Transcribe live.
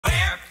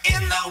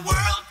the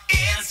world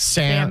is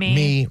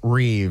Sammi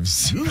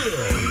Reeves.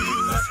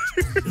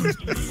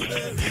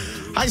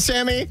 Hi,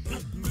 Sammi.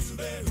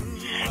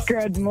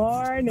 Good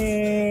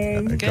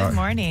morning. Good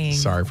morning.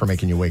 Sorry for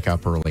making you wake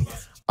up early.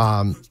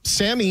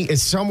 Sammi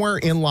is somewhere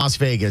in Las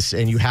Vegas,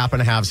 and you happen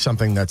to have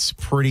something that's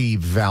pretty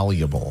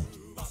valuable.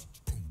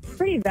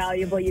 Pretty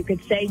valuable, you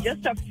could say.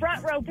 Just a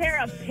front row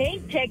pair of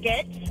pink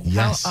tickets.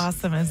 Yes. How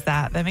awesome is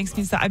that? That makes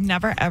me so. I've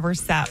never ever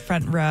sat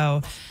front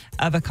row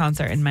of a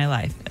concert in my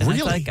life. And Really?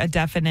 That's like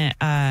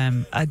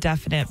a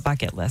definite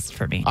bucket list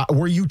for me.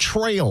 Were you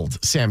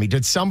trailed, Sammi?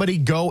 Did somebody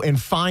go and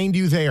find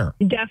you there?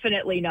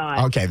 Definitely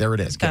not. Okay, there it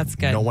is. That's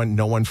good. No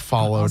one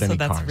followed Also, any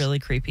that's cars. really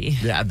creepy.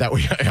 Yeah, that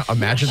we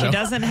imagine. She that.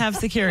 doesn't have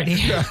security.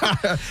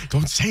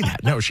 Don't say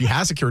that. No, she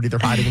has security. They're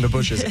hiding in the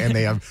bushes, and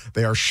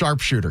they are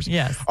sharpshooters.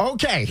 Yes.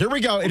 Okay, here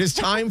we go. It is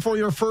time for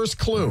your first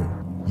clue.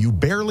 You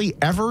barely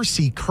ever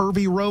see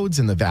curvy roads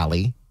in the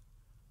valley,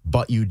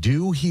 but you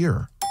do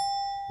here.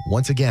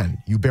 Once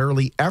again, you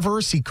barely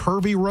ever see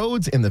curvy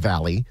roads in the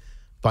valley,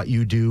 but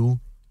you do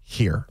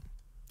here.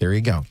 There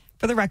you go.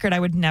 For the record, I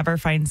would never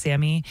find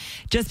Sammi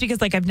just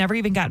because, like, I've never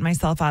even gotten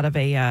myself out of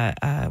a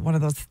one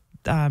of those.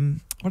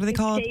 What are they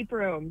called? Escape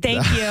room.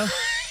 Thank you.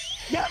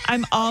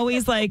 I'm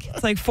always like,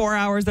 it's like 4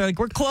 hours. They're like,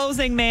 we're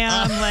closing,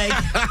 ma'am. Like,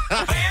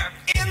 where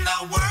in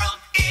the world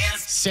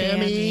is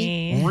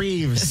Sammi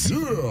Reeves.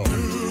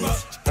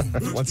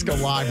 Let's go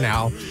live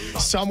now.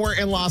 Somewhere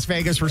in Las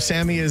Vegas where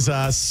Sammi is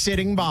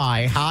sitting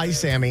by. Hi,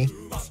 Sammi.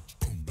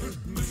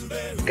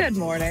 Good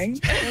morning.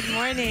 good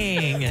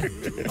morning.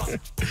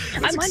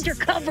 I'm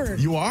undercover.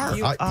 You are.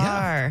 You Yeah,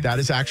 are. that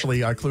is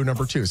actually clue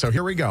number 2. So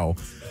here we go.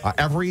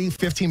 Every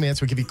 15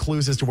 minutes, we give you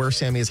clues as to where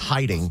Sammi is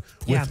hiding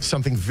with Yeah.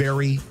 something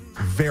very,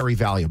 very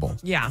valuable.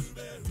 Yeah.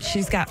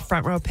 She's got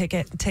front row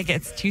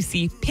tickets to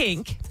see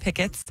Pink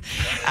Pickets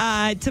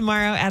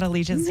tomorrow at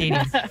Allegiant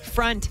Stadium.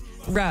 Front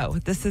row.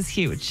 This is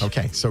huge.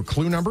 Okay, so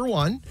clue number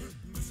 1.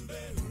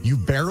 You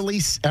barely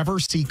ever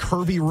see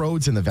curvy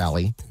roads in the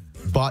valley,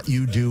 but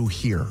you do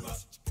here.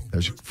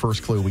 There's your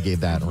first clue. We gave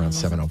that around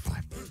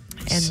 7:05.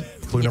 And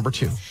clue number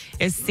 2.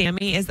 is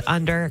Sammi is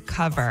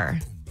undercover.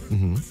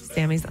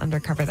 Sammy's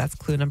undercover. That's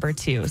clue number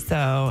 2.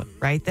 So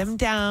write them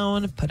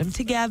down, put them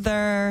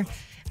together.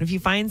 And if you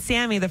find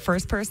Sammi, the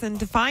first person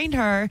to find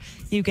her,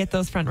 you get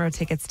those front row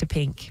tickets to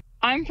Pink.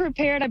 I'm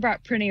prepared. I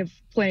brought plenty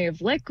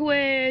of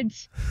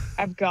liquids.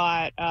 I've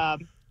got a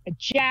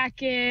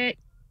jacket.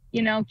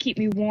 Keep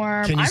me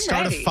warm. Can you I'm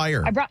start ready. a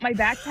fire? I brought my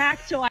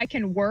backpack so I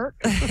can work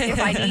if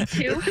I need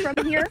to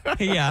from here.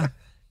 Yeah,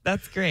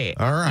 that's great.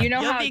 All right. You know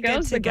You'll how be it good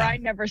goes. to The go.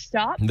 grind never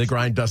stops. The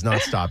grind does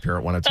not stop here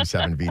at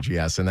 1027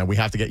 VGS, and then we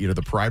have to get you to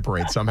the Pride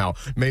Parade somehow.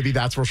 Maybe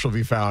that's where she'll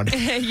be found.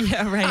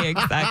 Yeah, right,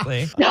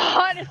 exactly.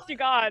 Honest to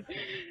God.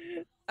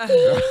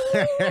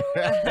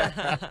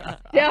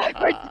 Yeah,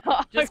 we're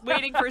done. Just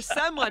waiting for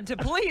someone to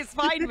please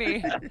find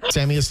me.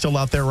 Sammi is still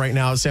out there right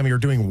now. Sammi, you're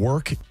doing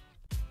work.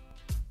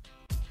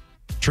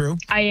 True?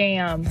 I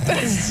am.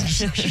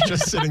 She's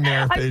just sitting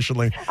there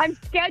patiently. I'm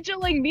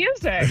scheduling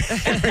music.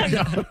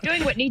 I'm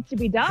doing what needs to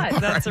be done.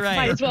 That's right.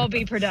 Might as well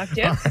be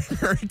productive. All right,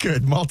 very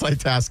good.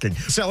 Multitasking.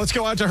 So let's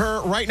go out to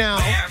her right now.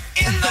 where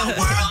in the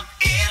world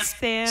is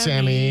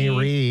Sammi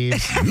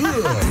Reeves.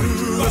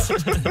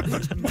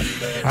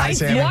 Hi,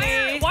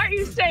 Sammi. Why are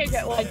you saying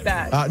it like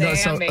that? No,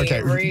 so Sammi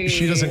okay, Reeves.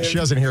 she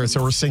doesn't hear it.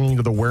 So we're singing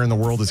to the "Where in the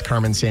World is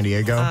Carmen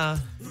Sandiego?"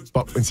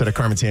 But instead of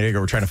Carmen Sandiego,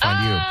 we're trying to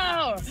find you.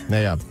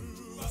 Yeah.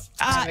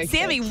 makes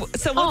Sammi,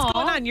 so what's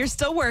going on? You're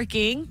still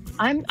working.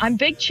 I'm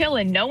big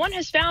chillin'. No one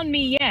has found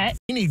me yet.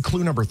 We need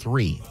clue number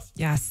 3.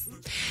 Yes.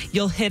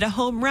 You'll hit a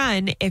home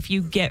run if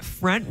you get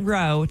front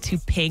row to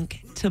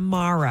Pink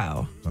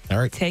tomorrow. All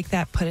right. Take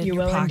that, put it in You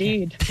your will pocket.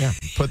 indeed. Yeah.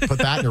 Put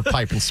that in your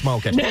pipe and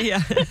smoke it.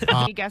 Yeah.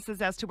 Any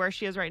guesses as to where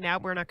she is right now?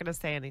 We're not going to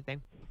say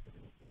anything.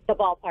 The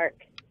ballpark.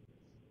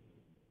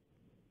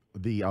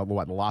 The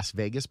Las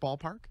Vegas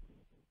ballpark?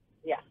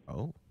 Yeah.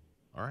 Oh,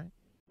 all right.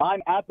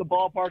 I'm at the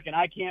ballpark and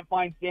I can't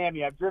find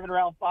Sammi. I've driven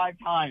around 5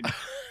 times.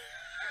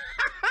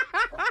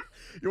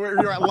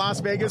 You're at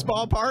Las Vegas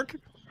ballpark?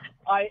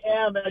 I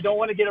am, and I don't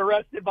want to get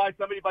arrested by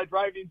somebody by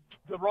driving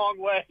the wrong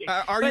way.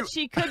 Are But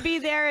she could be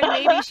there and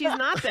maybe she's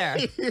not there.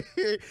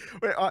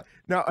 Wait,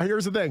 now,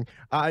 here's the thing.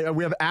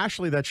 We have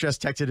Ashley that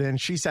just texted in.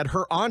 She said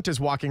her aunt is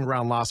walking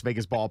around Las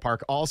Vegas ballpark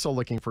also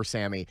looking for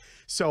Sammi.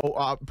 So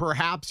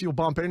perhaps you'll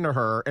bump into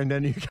her, and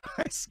then you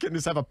guys can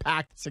just have a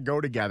pact to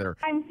go together.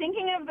 I'm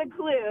thinking of the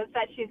clues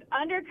that she's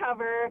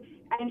undercover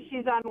and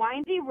she's on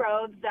windy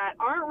roads that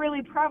aren't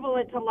really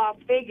prevalent to Las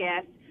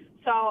Vegas.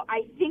 So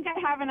I think I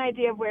have an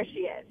idea of where she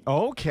is.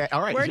 Okay,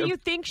 all right. Where do you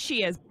think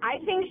she is? I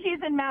think she's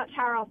in Mount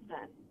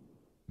Charleston.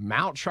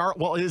 Mount Char?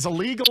 Well, it is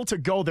illegal to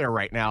go there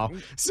right now.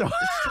 So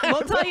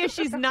We'll tell you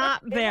she's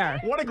not there.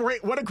 what a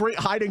great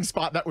hiding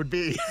spot that would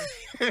be.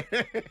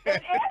 Especially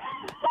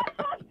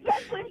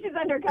if she's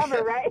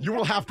undercover, right? You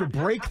will have to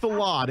break the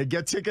law to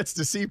get tickets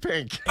to see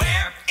Pink.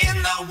 Where in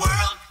the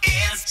world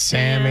is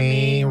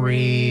Sammi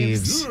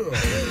Reeves.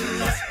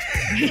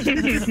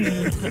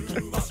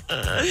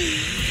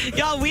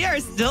 Y'all, we are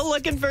still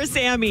looking for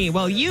Sammy.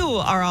 Well, you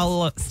are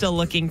all still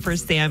looking for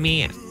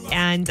Sammy.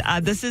 And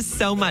this is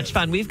so much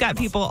fun. We've got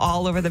people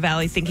all over the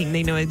valley thinking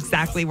they know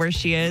exactly where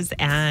she is,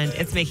 and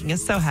it's making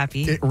us so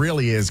happy. It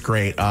really is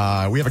great.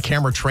 We have a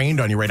camera trained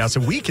on you right now, so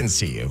we can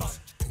see you.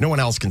 No one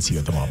else can see you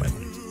at the moment.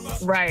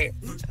 Right.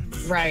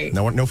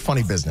 No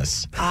funny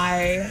business.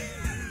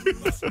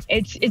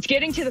 It's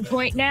getting to the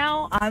point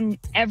now.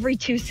 Every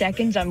 2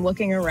 seconds I'm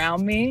looking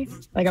around me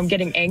like I'm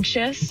getting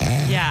anxious.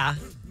 Yeah.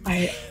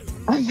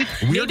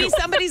 Maybe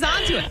somebody's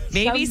onto it.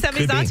 Maybe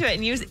somebody's onto it,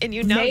 and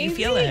you know you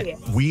feel it.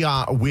 We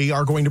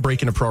are going to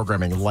break into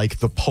programming like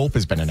the Pope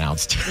has been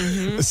announced.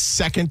 The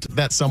second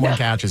that someone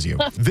catches you.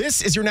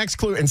 This is your next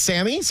clue. And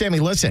Sammy,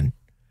 listen.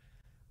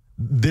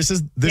 This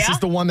is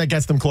the one that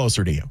gets them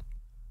closer to you.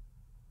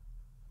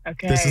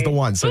 Okay. This is the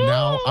one. So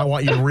now I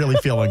want you to really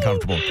feel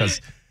uncomfortable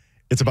because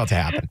it's about to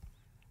happen.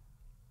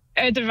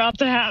 It's about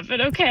to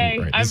happen. Okay.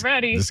 Right. I'm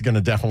ready. This is going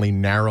to definitely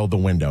narrow the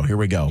window. Here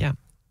we go. Yeah.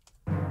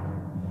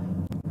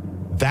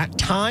 That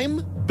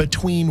time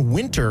between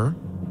winter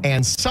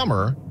and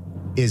summer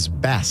is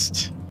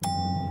best.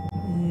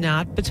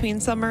 Not between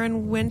summer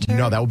and winter?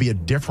 No, that would be a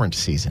different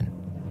season.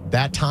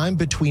 That time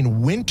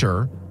between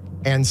winter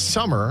and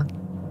summer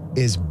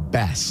is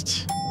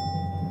best.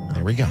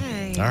 There we go. Okay.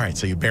 All right,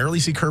 so you barely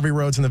see curvy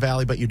roads in the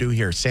valley, but you do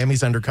here.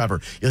 Sammy's undercover.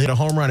 You'll hit a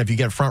home run if you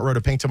get front row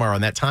to pink tomorrow,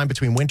 and that time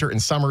between winter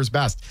and summer is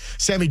best.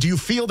 Sammy, do you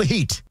feel the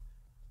heat?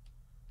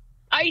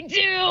 I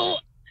do.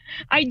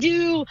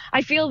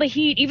 I feel the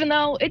heat, even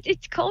though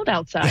it's cold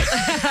outside.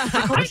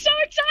 I'm so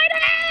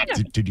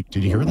excited. Did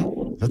you hear that?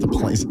 Is that the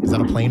plane? Is that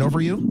a plane over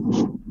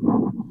you?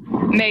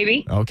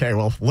 Maybe. Okay,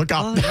 well, look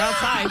out. Oh, you're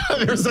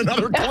outside. There's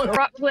another clue.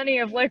 Brought plenty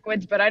of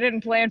liquids, but I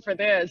didn't plan for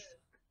this.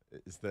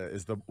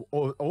 Is the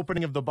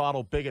opening of the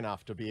bottle big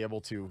enough to be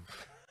able to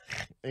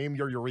aim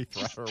your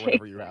urethra or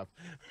whatever you have?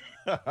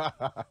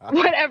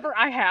 Whatever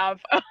I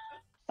have.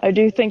 I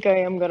do think I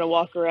am going to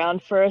walk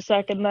around for a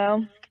second,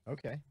 though.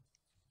 Okay.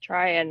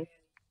 Try and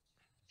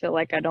feel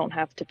like I don't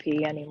have to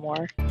pee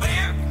anymore.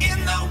 Where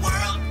in the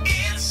world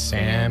is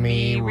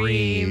Sammi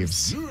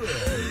Reeves.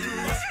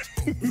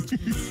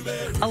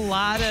 A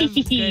lot of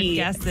good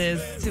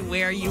guesses to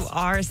where you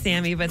are,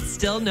 Sammy, but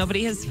still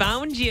nobody has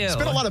found you. There's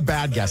been a lot of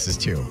bad guesses,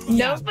 too.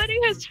 Nobody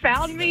has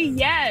found me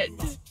yet.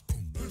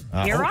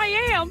 Here I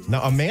am.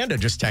 Now, Amanda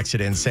just texted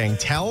in saying,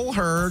 tell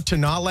her to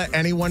not let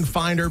anyone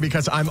find her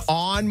because I'm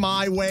on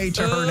my way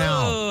to her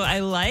now. Oh, I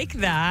like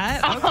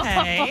that.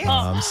 Okay.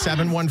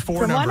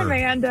 714 Come on, number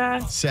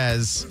Amanda.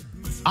 says,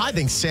 I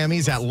think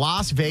Sammy's at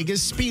Las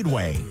Vegas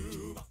Speedway.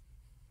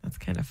 That's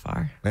kind of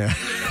far. Yeah.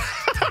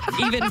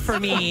 Even for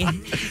me,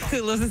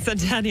 who lives in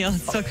Centennial,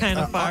 it's still kind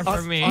of far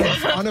for me.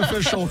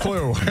 Unofficial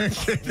clue.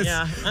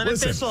 Yeah,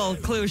 unofficial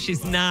clue,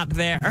 she's not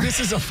there. This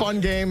is a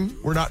fun game.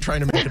 We're not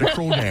trying to make it a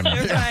cruel game.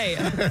 You're right.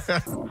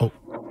 Oh,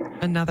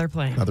 Another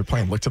plane. another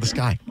plane. Look to the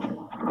sky.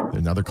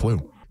 Another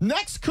clue.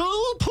 Next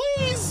clue,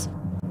 please.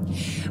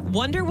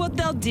 Wonder what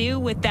they'll do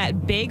with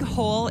that big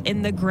hole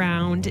in the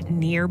ground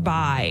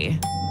nearby.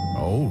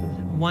 Oh.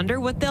 Wonder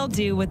what they'll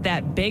do with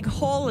that big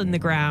hole in the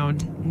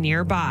ground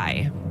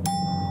nearby.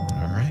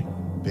 All right.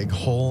 Big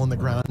hole in the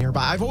ground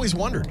nearby. I've always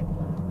wondered,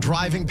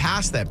 driving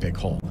past that big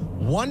hole,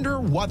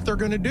 wonder what they're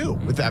going to do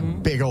with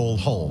that big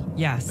old hole.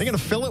 Yes. They're going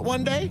to fill it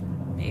one day?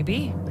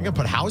 Maybe. They're going to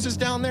put houses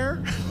down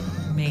there?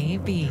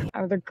 Maybe.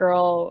 I'm the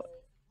girl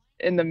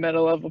in the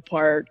middle of a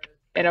park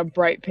in a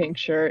bright pink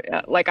shirt.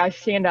 Like, I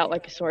stand out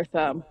like a sore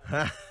thumb.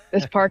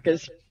 This park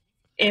is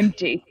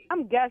empty.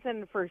 I'm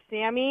guessing for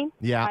Sammy.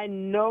 Yeah. I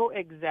know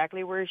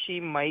exactly where she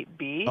might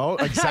be. Oh,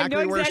 exactly,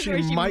 I know where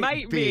exactly she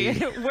might be.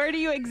 Where do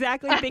you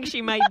exactly think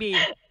she might be?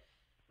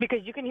 Because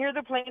you can hear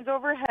the planes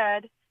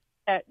overhead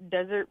at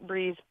Desert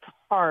Breeze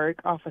Park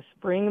off of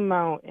Spring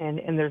Mountain,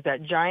 and there's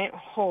that giant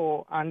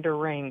hole on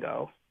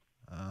Durango.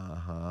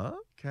 Uh-huh.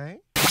 Okay.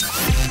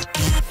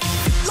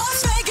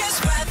 Las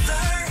Vegas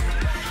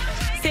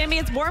weather. Sammy,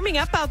 it's warming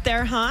up out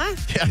there, huh?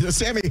 Yeah,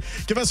 Sammy,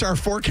 give us our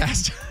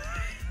forecast.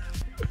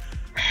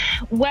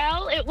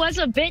 Well, it was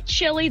a bit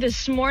chilly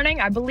this morning.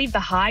 I believe the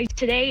high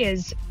today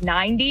is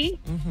 90,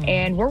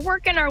 and we're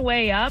working our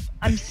way up.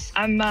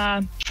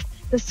 The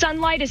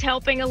sunlight is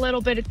helping a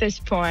little bit at this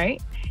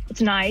point.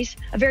 It's nice.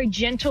 A very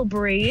gentle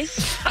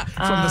breeze. From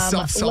the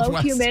southwest. Low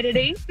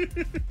humidity.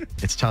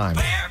 It's time.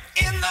 Where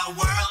in the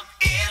world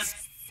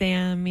is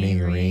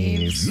Sammi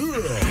Reeves.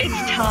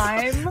 It's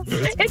time.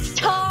 It's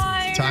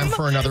time. Time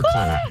for another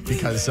clue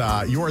because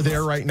you are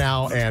there right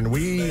now, and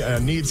we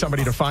need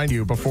somebody to find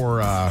you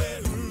before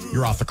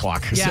you're off the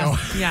clock.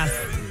 Yes,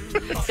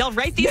 yes. Y'all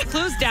write these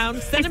clues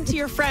down, send them to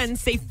your friends,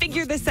 say,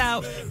 figure this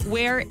out.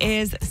 Where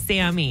is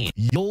Sammy?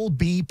 You'll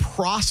be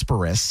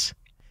prosperous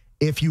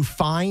if you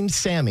find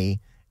Sammy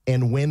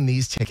and win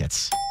these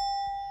tickets.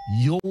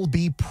 You'll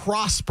be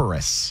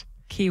prosperous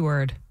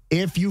Keyword.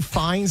 if you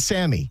find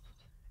Sammy.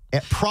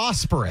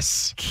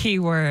 Prosperous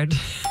Keyword.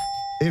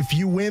 if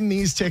you win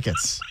these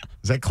tickets.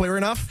 Is that clear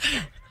enough?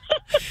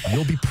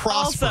 You'll be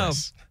prosperous.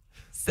 Also,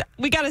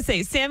 We got to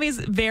say, Sammy's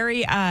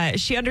very,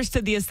 she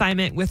understood the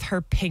assignment with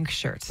her pink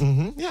shirt.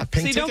 Yeah, pink So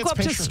you don't tickets, go up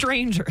pink to shirt.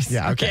 strangers.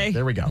 Yeah, okay.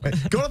 There we go.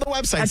 Go to the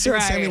website, see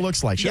what Sammy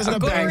looks like. She doesn't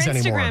have go to her bangs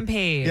anymore. Instagram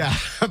page. Yeah,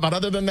 but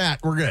other than that,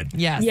 we're good.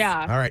 Yes.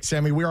 Yeah. All right,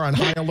 Sammy, we are on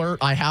high alert.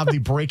 I have the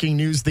breaking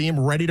news theme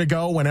ready to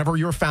go whenever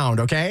you're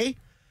found, okay?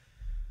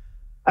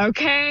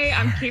 Okay,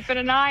 I'm keeping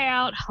an eye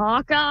out.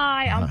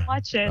 Hawkeye, I'm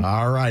watching.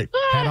 All right,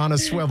 head on a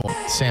swivel.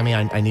 Sammy,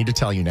 I need to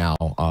tell you now,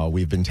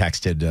 we've been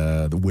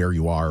texted where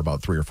you are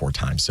about 3 or 4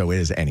 times, so it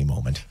is any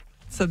moment.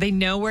 So they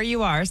know where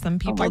you are. Some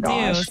people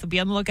do. So be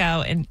on the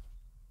lookout. And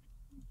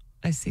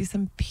I see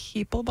some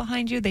people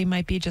behind you. They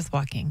might be just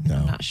walking. No,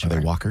 I'm not sure. Are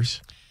they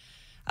walkers?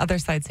 Other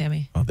side,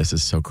 Sammy. Oh, this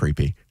is so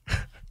creepy.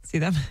 See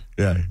them?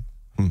 Yeah.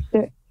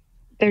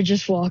 They're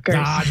just walkers.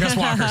 Ah, just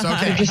walkers.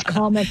 Okay. They're just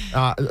common.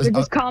 They're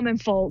just common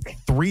folk.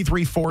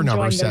 334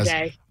 number Enjoying their says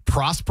day.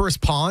 Prosperous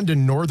Pond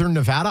in northern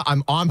Nevada.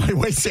 I'm on my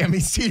way, Sammy.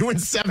 See you in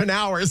 7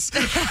 hours.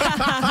 please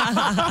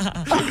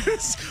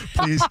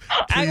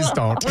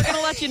don't. We're going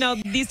to let you know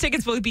these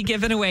tickets will be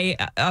given away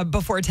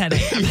before 10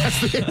 a.m.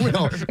 Yes, they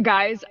will.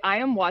 Guys, I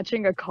am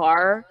watching a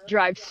car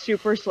drive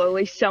super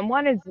slowly.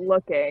 Someone is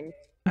looking.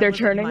 They're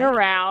turning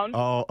around.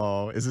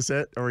 Oh, is this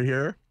it? Are we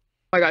here?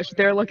 Oh my gosh,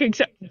 they're looking.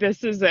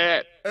 This is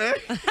it. All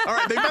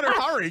right, they better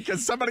hurry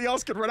because somebody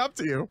else could run up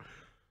to you.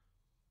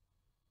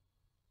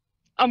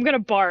 I'm going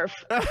to barf.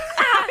 Time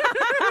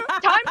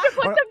to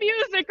put the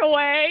music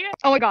away.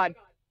 Oh my God.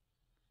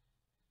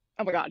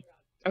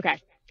 Okay,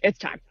 it's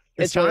time.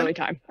 It's literally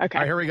time. Okay.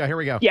 All right, here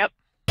we go. Yep.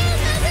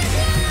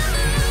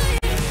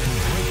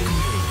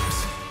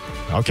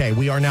 Okay,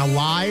 we are now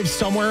live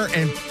somewhere,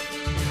 and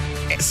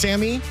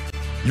Sammy,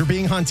 you're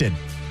being hunted.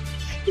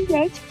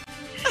 Yes.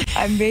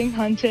 I'm being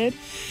hunted.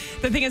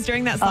 The thing is,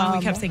 during that song,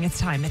 we kept saying, it's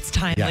time.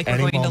 Yeah, like we're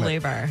any going moment. to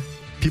labor.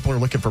 People are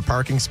looking for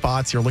parking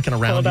spots. You're looking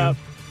around Hold you. up.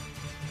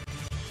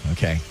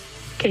 Okay.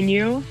 Can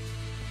you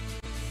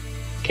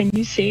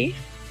see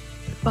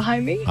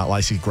behind me? Well,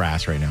 I see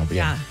grass right now. But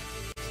Yeah.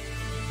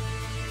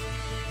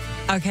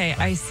 Okay,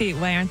 I see.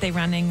 Why aren't they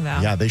running, though?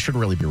 Yeah, they should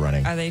really be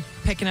running. Are they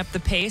picking up the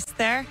pace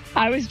there?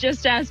 I was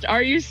just asked,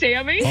 are you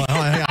Sammy? Oh,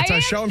 yeah, I am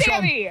show 'em.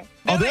 Sammy.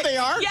 Oh, there they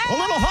are. Yay! A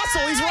little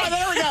hustle. He's right.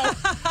 There we go.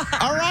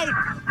 All right.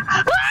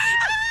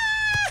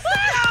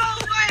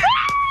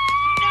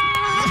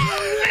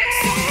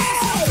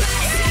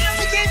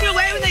 They gave me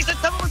away when they said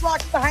someone was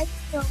walking behind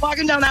me,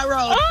 walking down that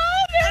road.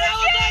 And I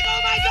was like,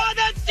 oh my God,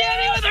 that's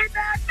Sammy with her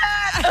backpack.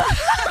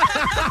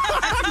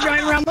 I've been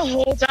driving around the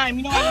whole time.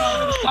 You know, I went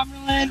all over to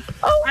Summerlin.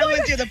 I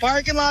went through the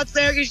parking lots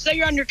there because you say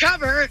you're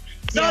undercover.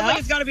 So I was like,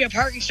 it's got to be a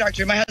parking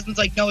structure. My husband's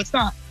like, no, it's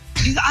not.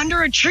 She's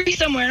under a tree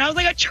somewhere. And I was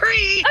like, a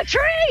tree? A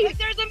tree! Like,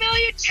 there's a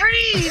million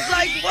trees.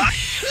 Like, what?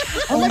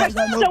 Oh my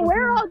gosh. So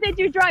where all did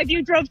you drive?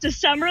 You drove to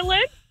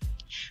Summerlin?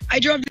 I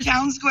drove to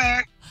Town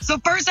Square. So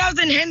first I was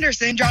in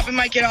Henderson dropping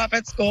my kid off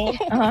at school.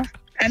 Uh-huh.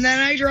 And then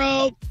I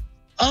drove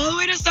all the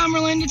way to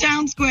Summerlin to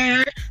Town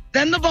Square,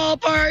 then the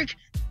ballpark,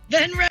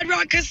 then Red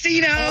Rock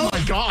Casino. Oh,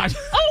 my God.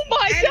 Oh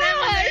my and then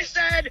when they gosh!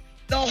 said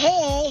the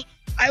hole,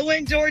 I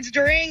went towards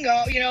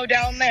Durango, you know,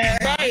 down there.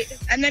 Right.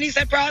 And then he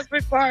said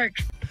Prospect Park.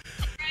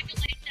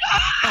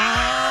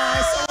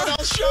 Someone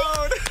else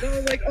showed. So I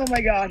was like, oh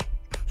my God.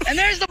 And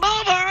there's the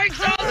ballpark.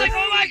 So I was like,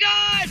 oh my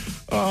God.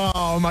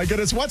 Oh, my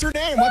goodness. What's her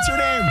name?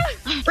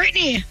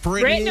 Brittany.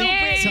 Brittany.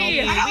 Tell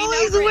me.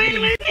 I was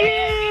winning with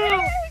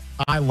you.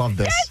 I love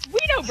this. Yes, we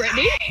know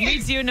Brittany. We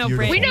do know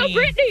Beautiful. Brittany. We know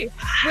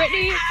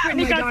Brittany.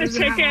 Brittany got the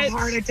tickets.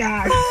 Heart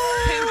attack.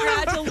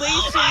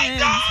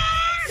 Congratulations.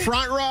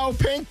 Front row,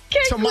 pink,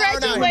 tomorrow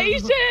night.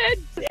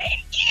 Congratulations.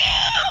 Thank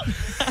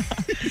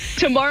you.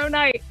 Tomorrow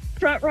night,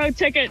 front row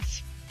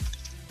tickets.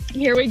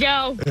 Here we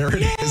go. There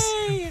it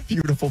is.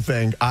 Beautiful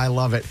thing. I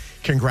love it.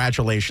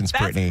 Congratulations,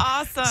 That's Brittany.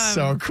 awesome.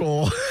 So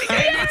cool.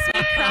 It makes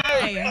me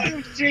cry.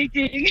 I'm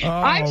shaking. Oh,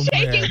 I'm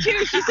shaking man.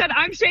 too. She said,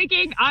 I'm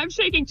shaking. I'm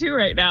shaking too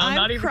right now. I'm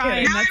not even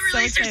crying. kidding. Now I That's so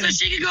released her so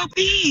exciting. she could go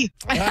pee.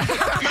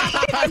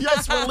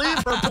 Yes,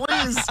 relieve her,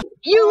 please.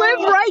 You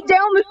live right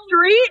down the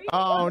street?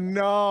 Oh,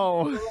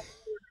 no.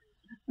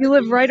 You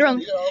live right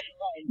around.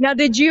 Now,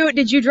 did you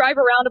drive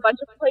around a bunch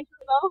of places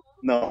though?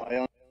 No,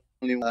 I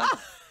only went.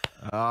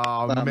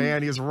 Oh,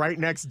 man. He's right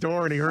next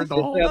door, and he heard the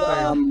whole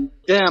thing.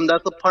 Damn,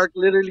 that's a park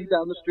literally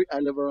down the street. I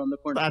live around the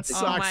corner. That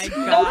Oh my sucks.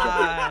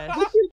 gosh.